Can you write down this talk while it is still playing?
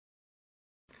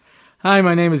Hi,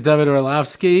 my name is Dovid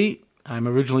Orlofsky. I'm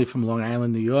originally from Long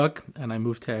Island, New York, and I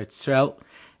moved to Israel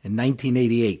in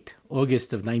 1988,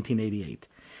 August of 1988.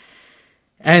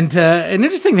 And an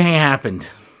interesting thing happened.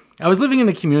 I was living in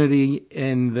a community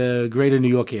in the greater New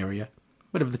York area,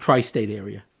 whatever the tri-state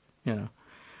area, you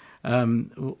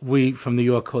know. We from New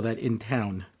York call that in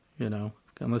town, you know,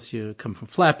 unless you come from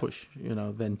Flatbush, you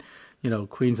know, then, you know,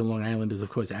 Queens and Long Island is, of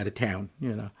course, out of town,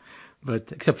 you know,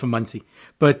 but except for Muncie.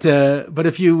 But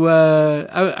if you,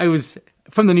 I was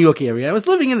from the New York area. I was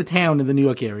living in a town in the New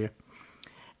York area,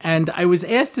 and I was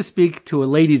asked to speak to a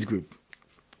ladies group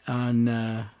on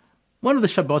one of the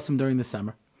Shabbosim during the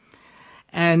summer.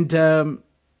 And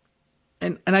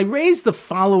I raised the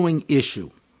following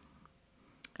issue.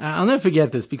 I'll never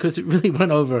forget this because it really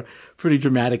went over pretty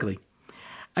dramatically.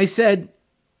 I said,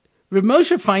 Reb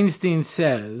Moshe Feinstein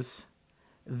says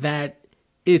that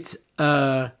it's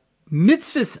a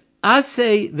mitzvahs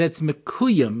aseh that's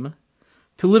mekuyim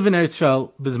to live in Eretz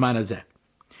Yisrael b'zman hazeh.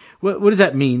 What does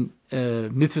that mean?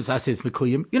 Mitzvahs aseh it's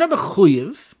mekuyim. You're not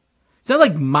mechuyev. It's not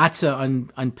like matzah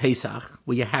on Pesach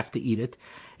where you have to eat it.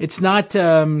 It's not like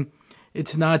saying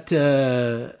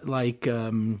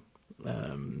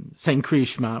Kriya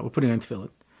Shema or putting on tefillin.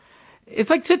 It's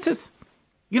like tzitzis.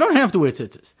 You don't have to wear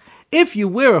tzitzis. If you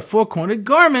wear a four-cornered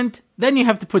garment, then you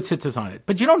have to put tzitzis on it.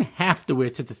 But you don't have to wear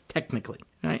tzitzis technically,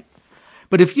 right?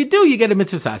 But if you do, you get a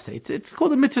mitzvah aseh. It's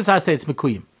called a mitzvah aseh. It's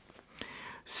mekuyim.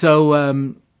 So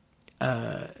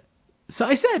I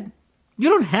said, you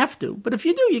don't have to, but if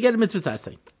you do, you get a mitzvah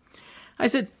aseh. I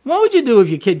said, what would you do if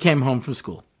your kid came home from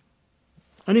school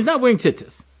and he's not wearing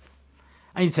tzitzis?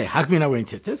 And you'd say, how come you're not wearing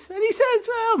tzitzis? And he says,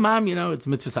 well, Mom, you know, it's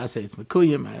mitzvah aseh, it's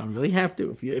mekuyim. I don't really have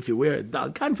to. If you wear a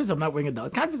daled kanfus, I'm not wearing a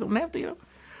daled kanfus. I don't have to, you know.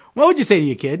 What would you say to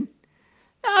your kid?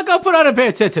 I'll go put on a pair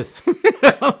of tzitzis.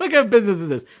 What kind of business is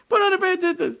this? Put on a pair of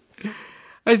tzitzis.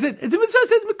 I said, it's a mitzvah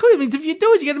aseh, it's mekuyim. It means if you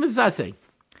do it, you get a mitzvah aseh.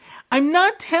 I'm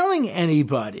not telling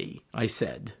anybody, I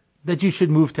said, that you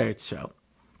should move to Eretz Yisrael.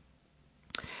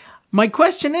 My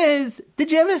question is,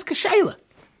 did you ever ask a shayla?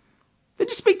 Did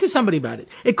you speak to somebody about it?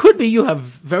 It could be you have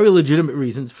very legitimate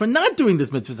reasons for not doing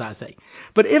this mitzvah aseh.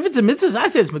 But if it's a mitzvah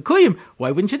aseh, it's mekuyim, why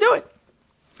wouldn't you do it?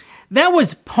 That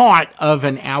was part of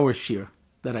an hour shir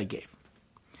that I gave.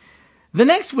 The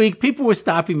next week, people were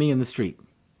stopping me in the street.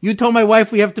 You told my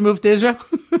wife we have to move to Israel?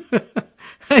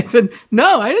 I said,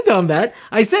 no, I didn't tell him that.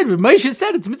 I said, Reb Moshe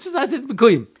said it's mitzvah aseh, it's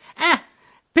mekuyim.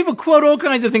 People quote all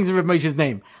kinds of things in Reb Moshe's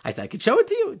name. I said, I could show it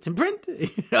to you. It's in print. You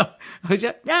know?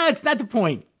 No, it's not the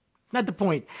point. Not the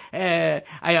point. I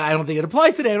don't think it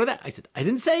applies today or that. I said, I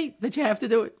didn't say that you have to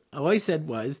do it. All I said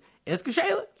was, ask a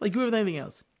shayla, like you would with anything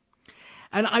else.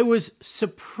 And I was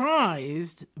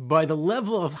surprised by the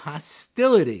level of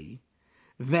hostility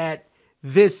that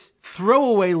this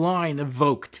throwaway line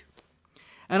evoked.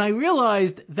 And I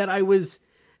realized that I was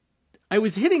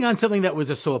hitting on something that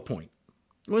was a sore point.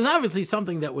 It was obviously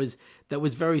something that was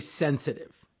very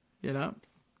sensitive, you know.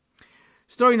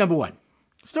 Story number one.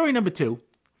 Story number two.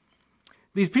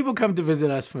 These people come to visit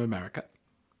us from America.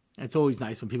 It's always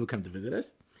nice when people come to visit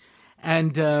us.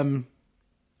 And, you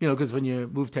know, because when you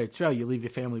move to Israel, you leave your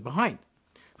family behind.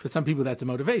 For some people, that's a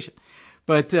motivation.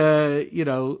 But, you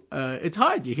know, it's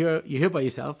hard. You're here by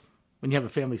yourself. When you have a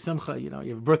family simcha, you know,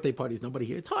 you have birthday parties, nobody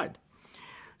here. It's hard.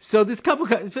 So this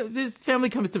family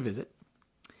comes to visit.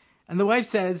 And the wife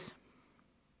says,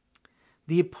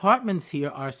 the apartments here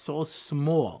are so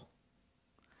small.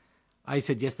 I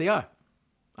said, yes, they are.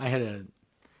 I had a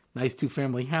nice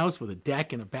two-family house with a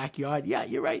deck and a backyard. Yeah,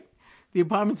 you're right. The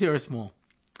apartments here are small.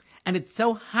 And it's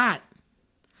so hot.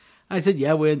 I said,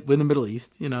 yeah, we're in the Middle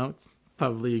East. You know, it's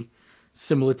probably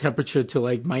similar temperature to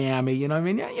like Miami. You know what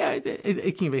I mean? Yeah,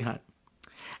 it can be hot.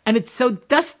 And it's so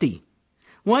dusty.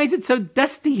 Why is it so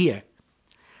dusty here?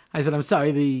 I said, I'm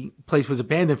sorry, the place was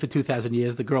abandoned for 2,000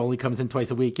 years. The girl only comes in twice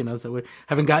a week, you know, so we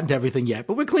haven't gotten to everything yet.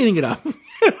 But we're cleaning it up.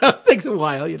 It takes a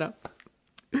while, you know.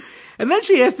 And then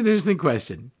she asked an interesting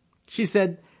question. She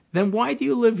said, then why do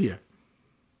you live here?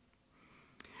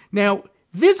 Now,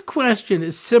 this question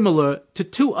is similar to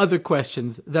two other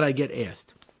questions that I get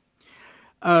asked.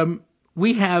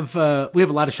 We have a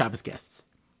lot of Shabbos guests.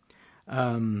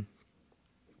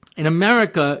 In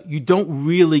America, you don't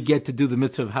really get to do the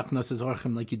mitzvah of hapnosas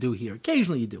orchim like you do here.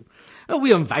 Occasionally you do.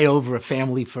 We invite over a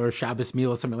family for a Shabbos meal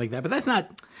or something like that, but that's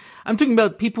not... I'm talking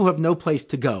about people who have no place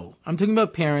to go. I'm talking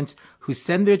about parents who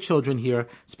send their children here,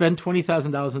 spend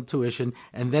 $20,000 in tuition,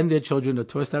 and then their children are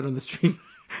tossed out on the street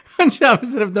on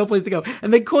Shabbos and have no place to go.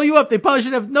 And they call you up. They probably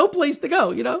should have no place to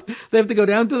go, you know? They have to go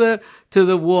down to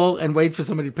the wall and wait for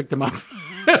somebody to pick them up.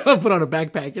 Put on a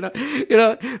backpack, you know?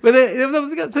 But they have no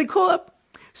place to go. So they call up.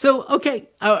 So, okay,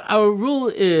 our rule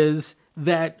is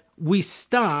that we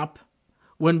stop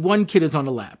when one kid is on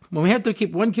the lap. When we have to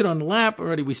keep one kid on the lap,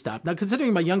 already we stop. Now,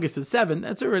 considering my youngest is 7,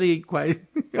 that's already quite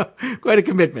a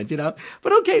commitment,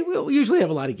 But okay, we usually have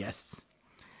a lot of guests.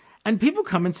 And people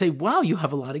come and say, wow, you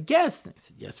have a lot of guests. I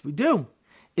said, yes, we do.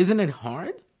 Isn't it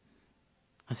hard?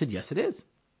 I said, yes, it is.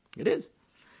 It is.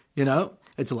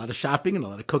 It's a lot of shopping and a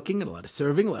lot of cooking and a lot of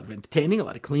serving, a lot of entertaining, a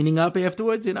lot of cleaning up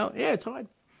afterwards, Yeah, it's hard.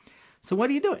 So why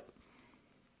do you do it?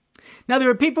 Now, there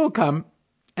are people who come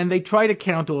and they try to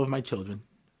count all of my children.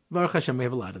 Baruch Hashem, we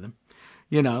have a lot of them,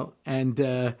 and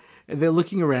they're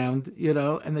looking around,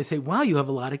 and they say, wow, you have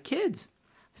a lot of kids.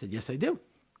 I said, yes, I do.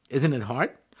 Isn't it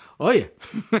hard? Oh, yeah.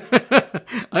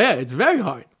 Oh, yeah, it's very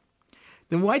hard.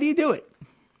 Then why do you do it?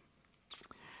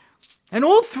 And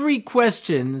all 3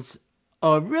 questions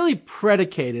are really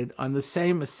predicated on the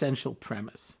same essential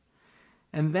premise.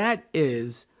 And that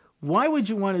is, why would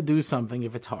you want to do something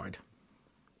if it's hard?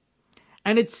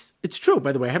 And it's true,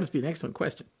 by the way. It happens to be an excellent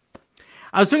question.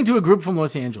 I was talking to a group from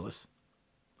Los Angeles.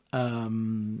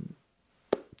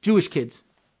 Jewish kids,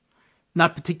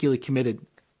 not particularly committed.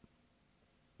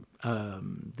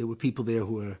 There were people there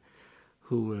who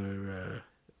were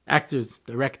actors,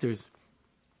 directors,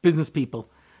 business people.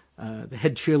 The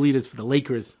head cheerleaders for the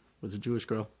Lakers was a Jewish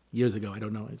girl years ago. I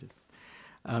don't know.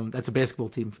 That's a basketball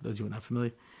team for those of you who are not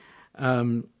familiar.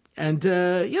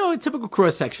 A typical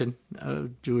cross section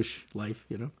of Jewish life,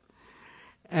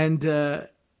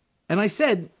 And I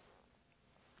said,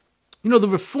 the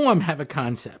Reform have a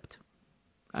concept.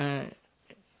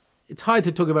 It's hard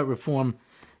to talk about Reform,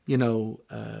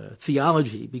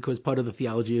 theology, because part of the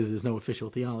theology is there's no official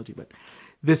theology. But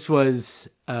this was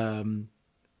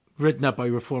written up by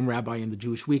a Reform rabbi in the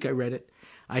Jewish Week. I read it.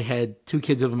 I had 2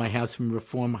 kids over my house from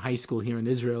Reform High School here in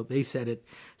Israel. They said it.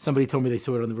 Somebody told me they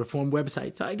saw it on the Reform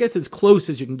website. So I guess as close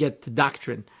as you can get to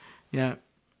doctrine, in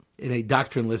a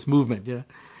doctrineless movement,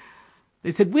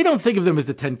 They said, we don't think of them as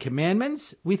the 10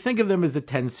 commandments. We think of them as the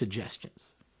 10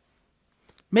 suggestions.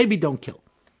 Maybe don't kill.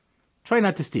 Try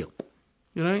not to steal.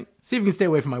 See if you can stay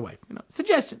away from my wife.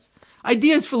 Suggestions.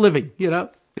 Ideas for living,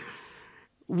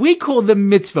 We call them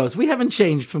mitzvos. We haven't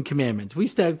changed from commandments. We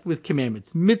stuck with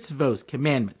commandments. Mitzvos,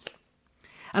 commandments.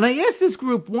 And I asked this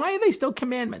group, why are they still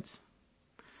commandments?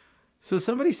 So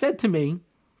somebody said to me,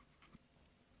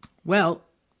 well,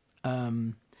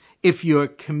 if you're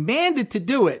commanded to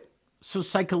do it, so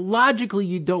psychologically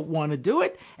you don't want to do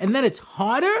it, and then it's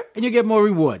harder and you get more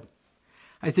reward.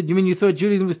 I said, you mean you thought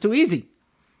Judaism was too easy?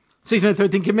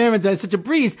 613 commandments are such a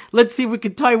breeze. Let's see if we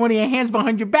can tie one of your hands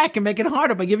behind your back and make it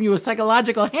harder by giving you a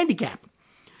psychological handicap.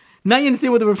 Now you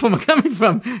understand where the Reform are coming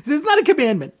from. It's not a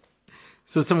commandment.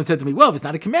 So someone said to me, well, if it's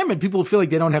not a commandment, people will feel like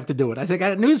they don't have to do it. I said, I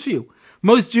got news for you.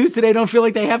 Most Jews today don't feel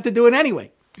like they have to do it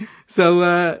anyway. So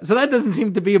that doesn't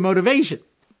seem to be a motivation.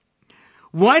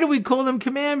 Why do we call them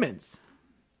commandments?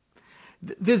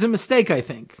 There's a mistake, I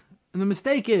think. And the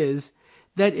mistake is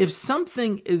that if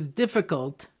something is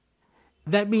difficult,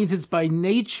 that means it's by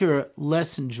nature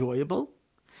less enjoyable.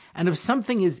 And if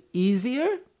something is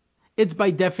easier, it's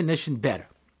by definition better.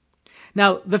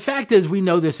 Now, the fact is, we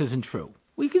know this isn't true.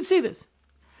 We can see this.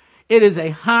 It is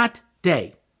a hot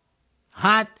day.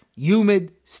 Hot,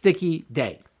 humid, sticky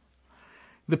day.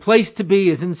 The place to be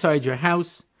is inside your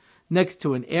house, next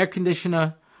to an air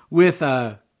conditioner, with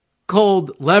a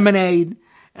cold lemonade,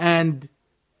 and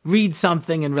read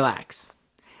something and relax.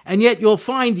 And yet you'll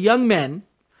find young men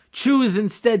choose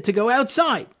instead to go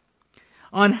outside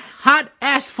on hot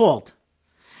asphalt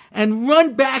and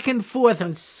run back and forth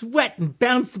and sweat and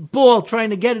bounce the ball trying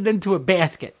to get it into a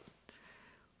basket.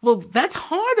 Well, that's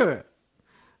harder.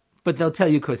 But they'll tell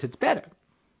you because it's better.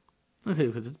 They'll tell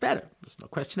you because it's better. There's no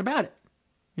question about it.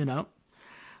 I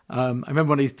remember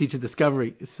when I used to teach a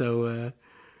discovery, so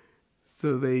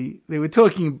they were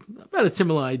talking about a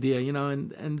similar idea,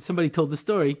 and somebody told the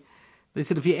story. They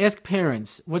said, if you ask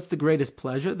parents, what's the greatest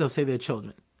pleasure? They'll say their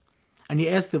children. And you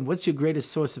ask them, what's your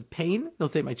greatest source of pain? They'll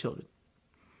say, my children.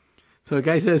 So a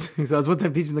guy says, I was one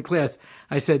time teaching the class,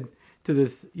 I said to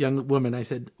this young woman, I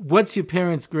said, what's your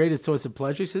parents' greatest source of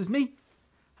pleasure? She says, me.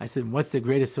 I said, what's their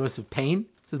greatest source of pain?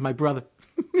 She says, my brother.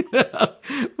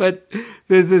 But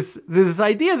there's this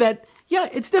idea that,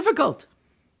 it's difficult.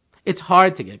 It's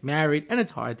hard to get married, and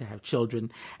it's hard to have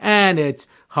children, and it's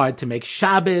hard to make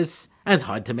Shabbos, and it's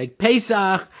hard to make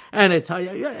Pesach, and it's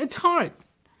hard.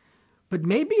 But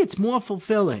maybe it's more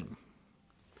fulfilling.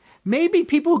 Maybe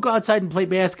people who go outside and play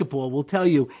basketball will tell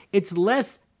you it's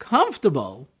less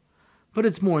comfortable, but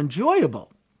it's more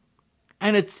enjoyable.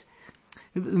 And it's,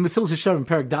 Mesilas Yesharim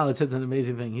Perek Dalet says an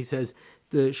amazing thing. He says,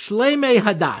 the Shleimei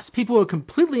Hadas, people who are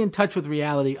completely in touch with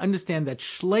reality, understand that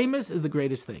Shleimus is the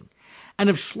greatest thing. And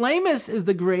if Shleimus is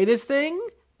the greatest thing,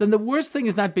 then the worst thing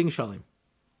is not being shalom.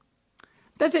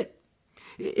 That's it.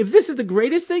 If this is the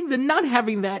greatest thing, then not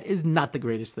having that is not the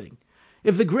greatest thing.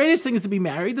 If the greatest thing is to be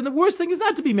married, then the worst thing is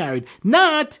not to be married.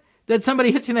 Not that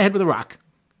somebody hits you in the head with a rock.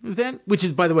 Understand? Which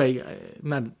is, by the way,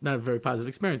 not a very positive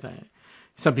experience.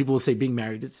 Some people will say being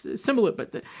married is similar,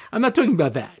 but I'm not talking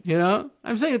about that.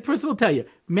 I'm saying a person will tell you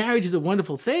marriage is a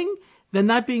wonderful thing. Then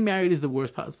not being married is the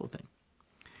worst possible thing.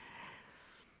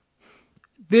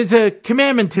 There's a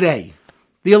commandment today,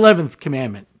 the 11th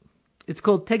commandment. It's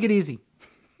called take it easy.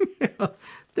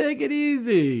 Take it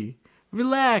easy.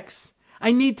 Relax.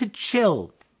 I need to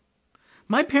chill.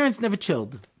 My parents never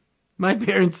chilled. My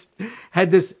parents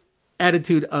had this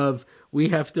attitude of we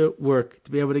have to work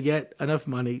to be able to get enough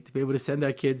money, to be able to send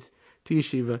our kids to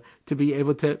yeshiva, to be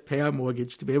able to pay our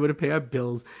mortgage, to be able to pay our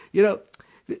bills. We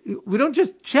don't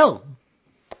just chill.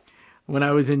 When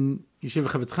I was in Yeshiva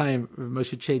Chavetz Chaim,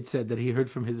 Moshe Chait said that he heard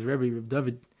from his Rabbi,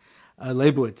 Dovid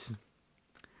Leibowitz,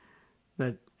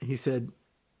 that he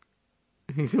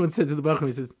once said to the Bachram,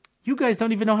 he says, you guys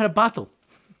don't even know how to bottle.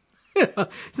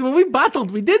 So when we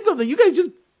bottled, we did something. You guys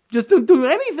just don't do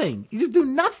anything. You just do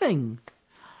nothing.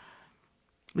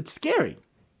 It's scary.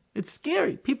 It's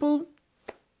scary. People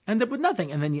end up with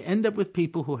nothing. And then you end up with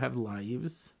people who have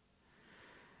lives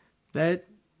that,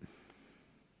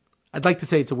 I'd like to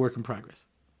say it's a work in progress.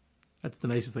 That's the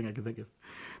nicest thing I can think of.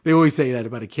 They always say that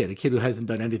about a kid who hasn't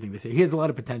done anything. They say, he has a lot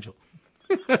of potential.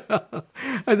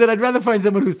 I said, I'd rather find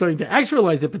someone who's starting to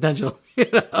actualize their potential.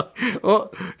 Or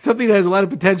something that has a lot of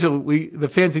potential. The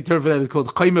fancy term for that is called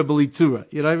chayma b'litzura.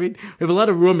 You know what I mean? We have a lot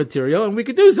of raw material, and we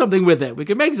could do something with it. We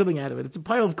can make something out of it. It's a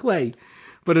pile of clay.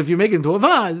 But if you make it into a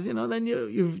vase, then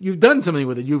you've done something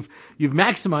with it. You've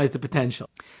maximized the potential.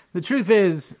 The truth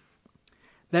is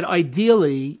that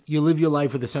ideally you live your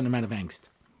life with a certain amount of angst,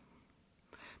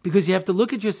 because you have to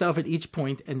look at yourself at each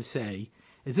point and say,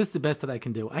 is this the best that I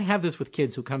can do? I have this with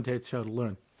kids who come to Eretz Yisrael to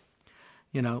learn,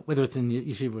 whether it's in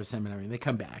yeshiva or seminary. They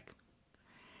come back,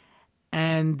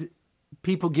 and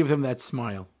people give them that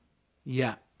smile.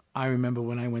 Yeah, I remember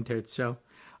when I went to Eretz Yisrael.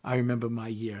 I remember my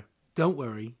year. Don't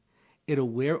worry, it'll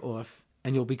wear off,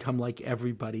 and you'll become like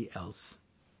everybody else.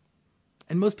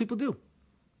 And most people do.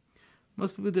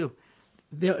 Most people do.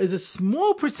 There is a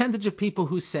small percentage of people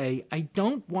who say, I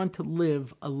don't want to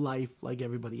live a life like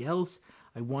everybody else.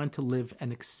 I want to live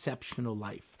an exceptional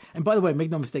life. And by the way, make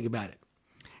no mistake about it.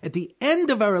 At the end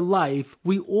of our life,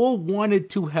 we all wanted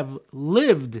to have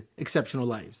lived exceptional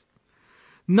lives.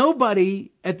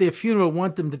 Nobody at their funeral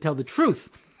wants them to tell the truth.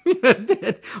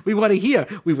 We want to hear,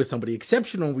 we were somebody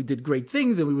exceptional, we did great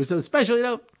things, and we were so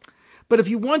special, But if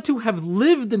you want to have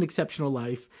lived an exceptional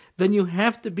life, then you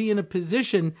have to be in a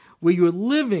position where you're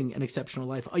living an exceptional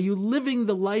life. Are you living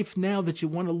the life now that you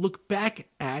want to look back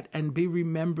at and be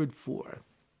remembered for?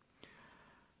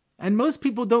 And most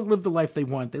people don't live the life they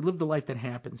want. They live the life that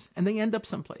happens. And they end up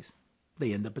someplace.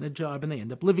 They end up in a job, and they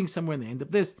end up living somewhere, and they end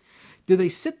up this. Do they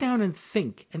sit down and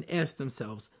think and ask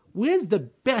themselves, where's the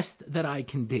best that I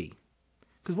can be?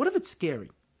 Because what if it's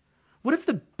scary? What if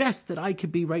the best that I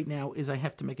could be right now is I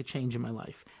have to make a change in my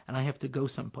life, and I have to go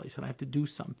someplace, and I have to do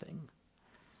something?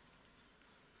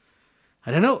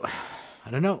 I don't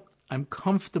know. I'm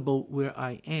comfortable where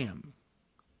I am.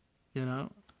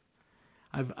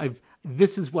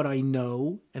 This is what I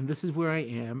know, and this is where I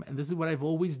am, and this is what I've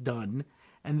always done,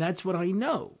 and that's what I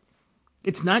know.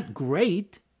 It's not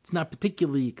great. It's not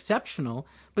particularly exceptional,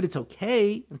 but it's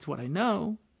okay. It's what I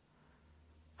know.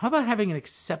 How about having an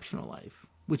exceptional life,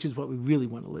 which is what we really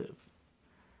want to live?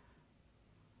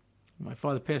 My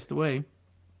father passed away.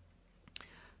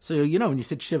 So, when you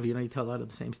sit Shiva, you tell a lot of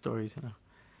the same stories,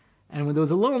 And when there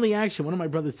was a lonely action, one of my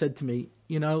brothers said to me,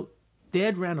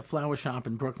 Dad ran a flower shop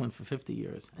in Brooklyn for 50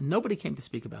 years, and nobody came to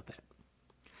speak about that.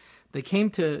 They came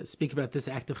to speak about this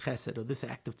act of chesed or this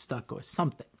act of tzedakah or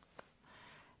something.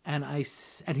 And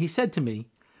he said to me,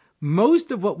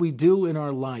 most of what we do in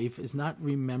our life is not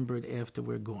remembered after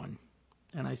we're gone.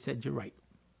 And I said, you're right.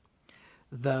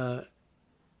 The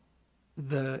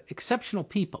exceptional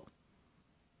people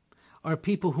are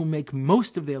people who make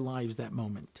most of their lives that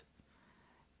moment.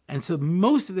 And so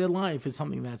most of their life is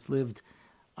something that's lived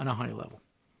on a higher level.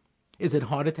 Is it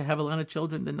harder to have a lot of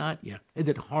children than not? Yeah. Is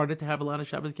it harder to have a lot of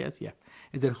Shabbos guests? Yeah.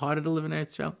 Is it harder to live in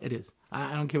Eretz Yisrael? It is.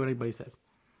 I don't care what anybody says.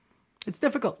 It's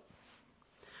difficult.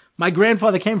 My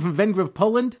grandfather came from Vengrov,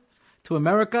 Poland, to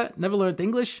America, never learned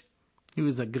English. He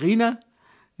was a greener,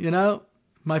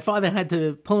 My father had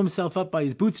to pull himself up by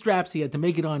his bootstraps. He had to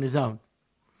make it on his own.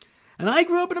 And I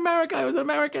grew up in America. I was an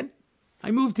American. I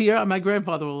moved here. I'm my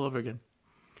grandfather all over again.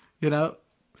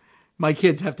 My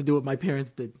kids have to do what my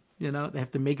parents did. They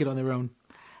have to make it on their own.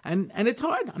 And it's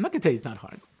hard. I'm not going to tell you it's not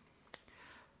hard.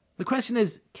 The question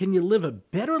is, can you live a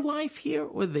better life here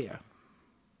or there?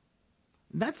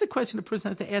 That's the question a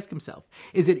person has to ask himself.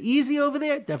 Is it easy over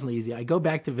there? Definitely easy. I go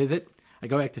back to visit. I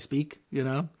go back to speak,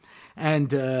 and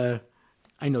I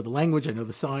know the language. I know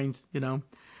the signs,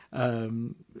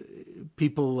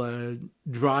 People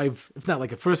drive, if not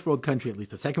like a first world country, at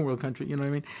least a second world country, you know what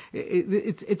I mean?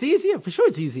 It's easier. For sure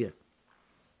it's easier.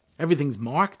 Everything's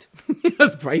marked.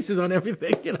 There's prices on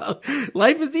everything,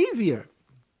 Life is easier.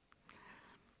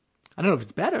 I don't know if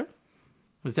it's better.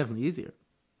 It's definitely easier.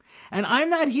 And I'm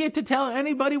not here to tell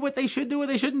anybody what they should do or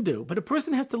they shouldn't do. But a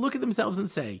person has to look at themselves and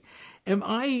say, am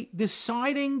I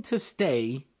deciding to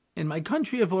stay in my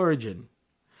country of origin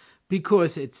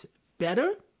because it's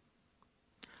better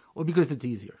or because it's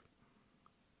easier?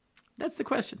 That's the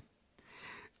question.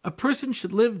 A person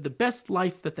should live the best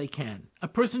life that they can. A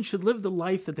person should live the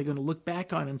life that they're going to look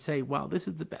back on and say, wow, this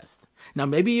is the best. Now,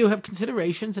 maybe you have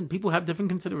considerations and people have different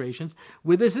considerations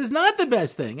where this is not the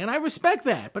best thing. And I respect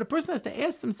that. But a person has to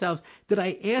ask themselves, did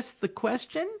I ask the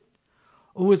question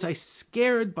or was I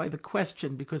scared by the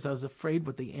question because I was afraid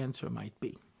what the answer might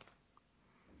be?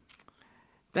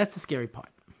 That's the scary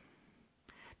part.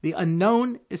 The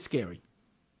unknown is scary.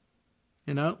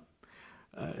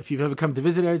 If you've ever come to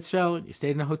visit Eretz Yisrael, you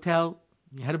stayed in a hotel,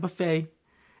 you had a buffet,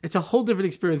 it's a whole different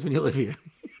experience when you live here.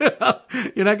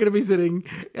 You're not going to be sitting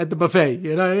at the buffet.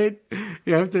 You know what I mean?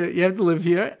 You have to live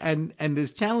here, and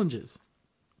there's challenges,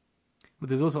 but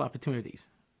there's also opportunities,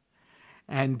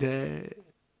 and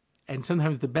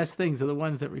sometimes the best things are the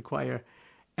ones that require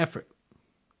effort.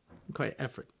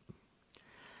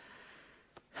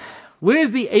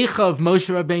 Where's the Eicha of Moshe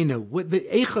Rabbeinu? The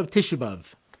Eicha of Tish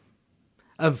B-Av?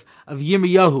 Of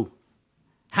Yirmiyahu.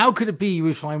 How could it be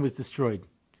Yerushalayim was destroyed?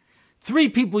 3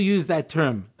 people use that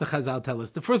term, the Chazal tell us.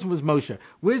 The first one was Moshe.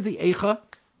 Where's the Eicha?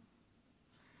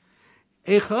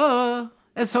 Eicha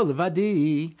esol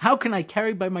levadi. How can I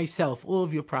carry by myself all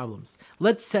of your problems?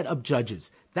 Let's set up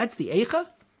judges. That's the Eicha?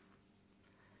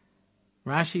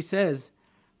 Rashi says,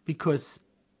 because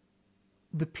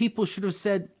the people should have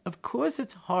said, of course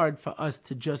it's hard for us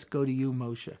to just go to you,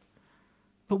 Moshe.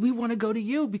 But we want to go to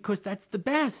you because that's the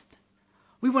best.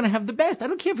 We want to have the best. I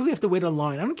don't care if we have to wait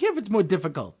online. I don't care if it's more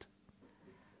difficult.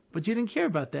 But you didn't care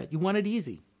about that. You want it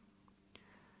easy.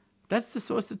 That's the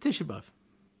source of Tisha B'Av.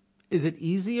 Is it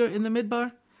easier in the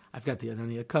Midbar? I've got the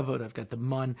Ananiya Kavod, I've got the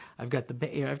Mun, I've got the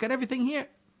Be'er, I've got everything here.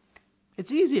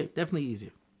 It's easier, definitely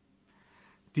easier.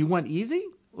 Do you want easy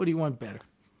or do you want better?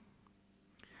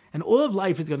 And all of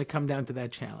life is going to come down to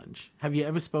that challenge. Have you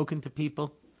ever spoken to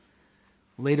people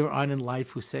later on in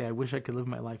life who say, I wish I could live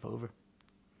my life over?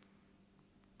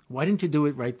 Why didn't you do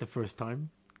it right the first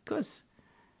time? Because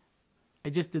I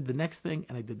just did the next thing,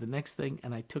 and I did the next thing,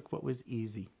 and I took what was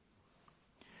easy.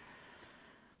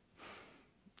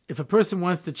 If a person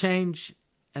wants to change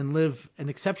and live an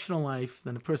exceptional life,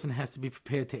 then a person has to be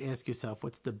prepared to ask yourself,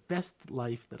 what's the best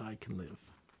life that I can live?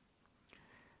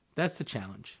 That's the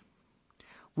challenge.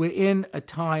 We're in a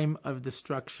time of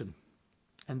destruction,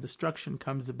 and destruction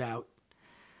comes about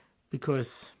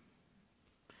because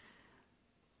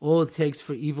all it takes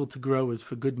for evil to grow is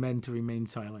for good men to remain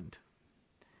silent.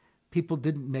 People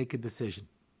didn't make a decision.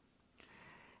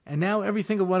 And now every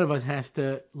single one of us has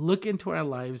to look into our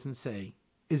lives and say,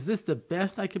 is this the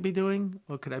best I could be doing,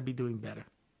 or could I be doing better?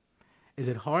 Is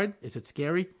it hard? Is it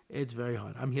scary? It's very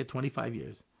hard. I'm here 25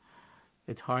 years.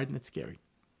 It's hard and it's scary.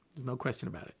 There's no question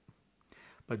about it.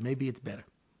 But maybe it's better.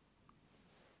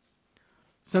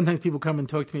 Sometimes people come and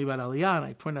talk to me about Aliyah, and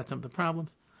I point out some of the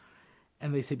problems.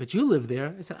 And they say, but you live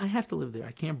there. I said, I have to live there.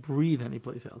 I can't breathe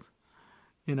anyplace else.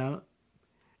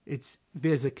 There's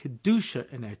a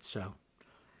Kedusha in Eretz Yisrael.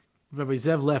 Rabbi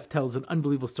Zev Leff tells an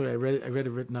unbelievable story. I read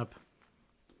it written up.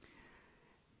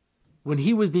 When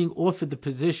he was being offered the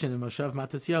position in Moshav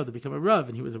Matasyahu to become a Rav,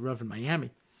 and he was a Rav in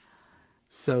Miami.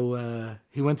 So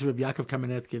he went to Rabbi Yaakov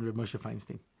Kamenetsky and Rabbi Moshe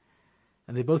Feinstein.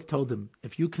 And they both told him,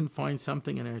 if you can find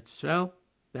something in Eretz Yisrael,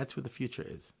 that's where the future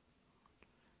is.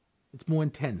 It's more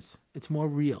intense. It's more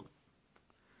real.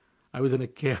 I was in a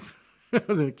cab. I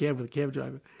was in a cab with a cab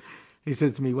driver. He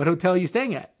says to me, what hotel are you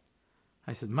staying at?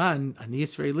 I said, man, ani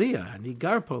Israeliya, ani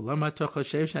garpo, lama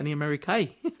tochoshev shani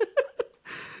Amerikai.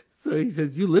 So he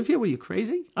says, you live here? Were you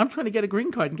crazy? I'm trying to get a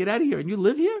green card and get out of here, and you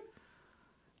live here?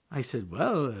 I said,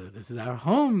 well, this is our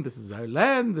home. This is our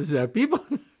land. This is our people.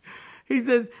 He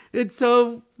says, it's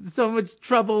so much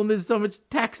trouble, and there's so much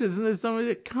taxes, and there's so much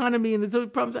economy, and there's so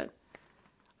many problems.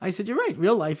 I said, you're right.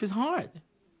 Real life is hard.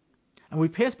 And we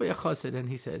passed by a chassid, and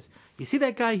he says, you see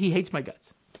that guy? He hates my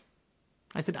guts.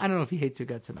 I said, I don't know if he hates your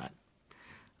guts or not.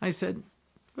 I said,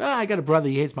 well, I got a brother.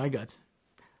 He hates my guts.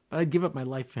 But I'd give up my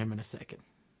life for him in a second.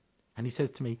 And he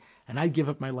says to me, and I'd give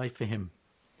up my life for him.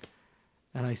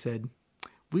 And I said,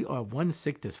 we are one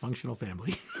sick, dysfunctional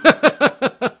family.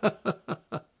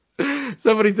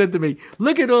 Somebody said to me,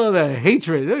 look at all the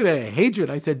hatred. Look at the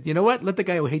hatred. I said, you know what? Let the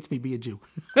guy who hates me be a Jew.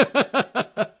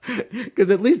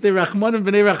 Because at least they're Rachmanim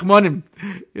b'nei Rachmanim.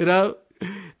 You know,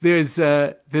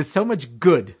 there's so much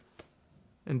good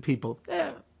in people.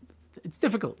 It's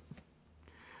difficult.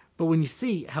 But when you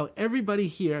see how everybody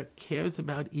here cares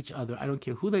about each other, I don't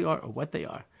care who they are or what they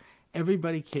are,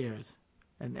 everybody cares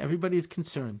and everybody is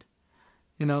concerned.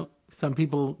 You know, some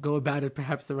people go about it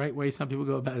perhaps the right way, some people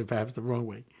go about it perhaps the wrong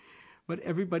way. But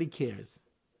everybody cares.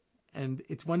 And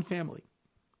it's one family.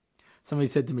 Somebody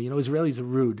said to me, you know, Israelis are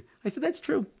rude. I said, that's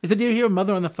true. I said, do you hear a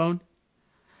mother on the phone?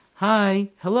 Hi,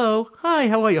 hello, hi,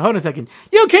 how are you? Hold on a second.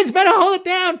 You kids better hold it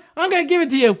down. I'm going to give it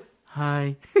to you.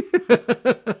 Hi.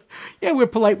 Yeah, we're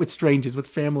polite with strangers. With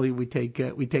family, we take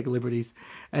liberties.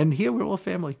 And here we're all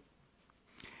family.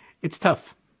 It's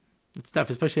tough. It's tough,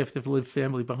 especially if you have to leave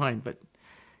family behind. But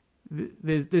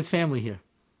there's family here.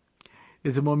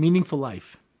 There's a more meaningful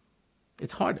life.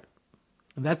 It's harder.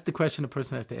 And that's the question a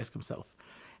person has to ask himself.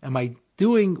 Am I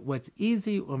doing what's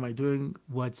easy or am I doing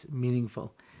what's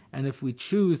meaningful? And if we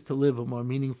choose to live a more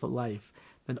meaningful life,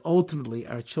 then ultimately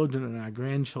our children and our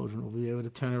grandchildren will be able to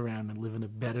turn around and live in a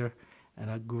better and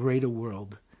a greater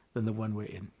world than the one we're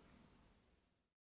in.